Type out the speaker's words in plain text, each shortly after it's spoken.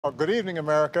Well, good evening,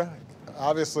 America.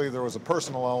 Obviously, there was a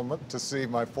personal element to see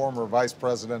my former vice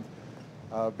president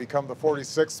become the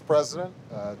 46th president,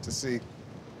 to see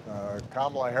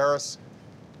Kamala Harris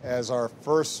as our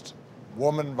first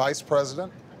woman vice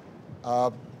president.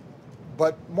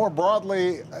 But more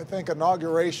broadly, I think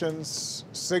inaugurations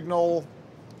signal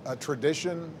a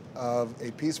tradition of a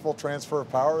peaceful transfer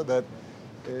of power that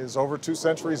is over 2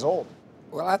 centuries old.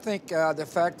 Well, I think the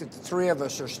fact that the three of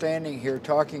us are standing here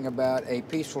talking about a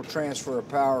peaceful transfer of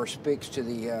power speaks to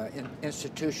the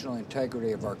institutional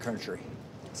integrity of our country.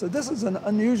 So this is an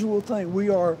unusual thing. We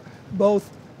are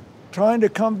both trying to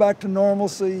come back to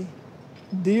normalcy,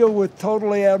 deal with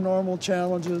totally abnormal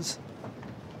challenges,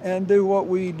 and do what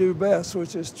we do best,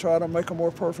 which is try to make a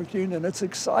more perfect union. It's an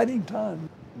exciting time.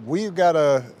 We've got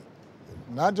to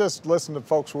not just listen to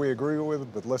folks we agree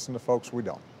with, but listen to folks we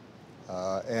don't.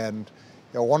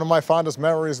 One of my fondest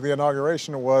memories of the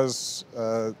inauguration was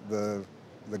the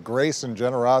grace and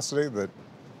generosity that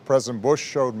President Bush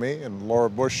showed me and Laura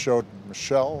Bush showed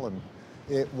Michelle, and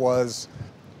it was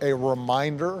a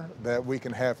reminder that we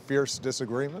can have fierce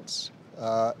disagreements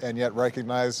and yet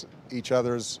recognize each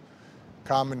other's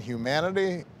common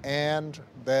humanity, and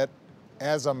that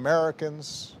as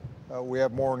Americans we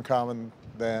have more in common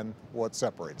than what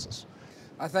separates us.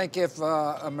 I think if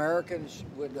Americans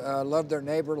would love their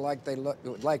neighbor like they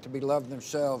would like to be loved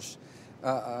themselves,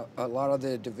 a lot of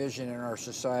the division in our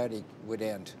society would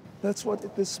end. That's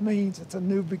what this means. It's a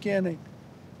new beginning.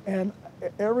 And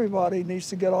everybody needs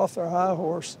to get off their high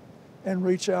horse and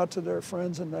reach out to their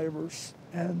friends and neighbors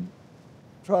and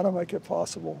try to make it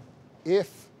possible.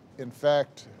 If, in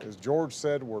fact, as George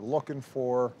said, we're looking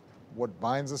for what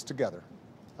binds us together,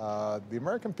 the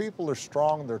American people are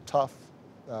strong, they're tough.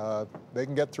 They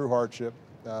can get through hardship,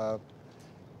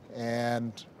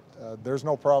 and there's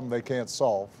no problem they can't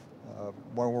solve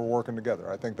when we're working together.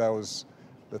 I think that was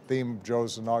the theme of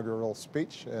Joe's inaugural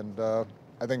speech, and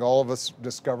I think all of us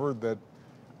discovered that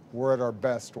we're at our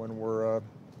best when we're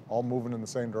all moving in the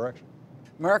same direction.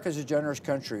 America's a generous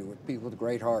country with people with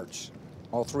great hearts.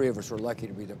 All three of us were lucky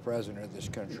to be the president of this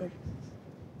country.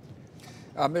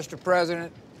 Mr.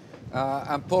 President,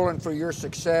 I'm pulling for your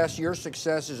success. Your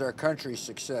success is our country's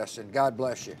success, and God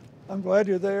bless you. I'm glad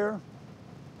you're there,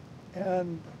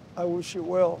 and I wish you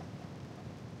well.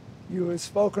 You have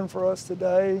spoken for us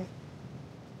today.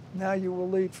 Now you will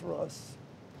lead for us,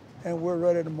 and we're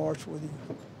ready to march with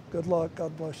you. Good luck.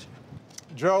 God bless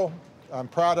you. Joe, I'm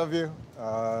proud of you,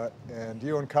 and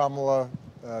you and Kamala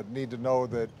need to know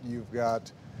that you've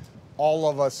got all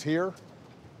of us here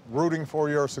rooting for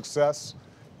your success,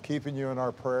 keeping you in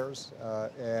our prayers,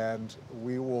 and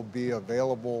we will be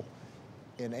available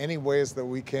in any ways that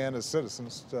we can as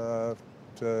citizens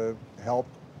to help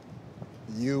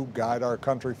you guide our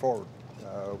country forward.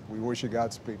 We wish you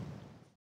Godspeed.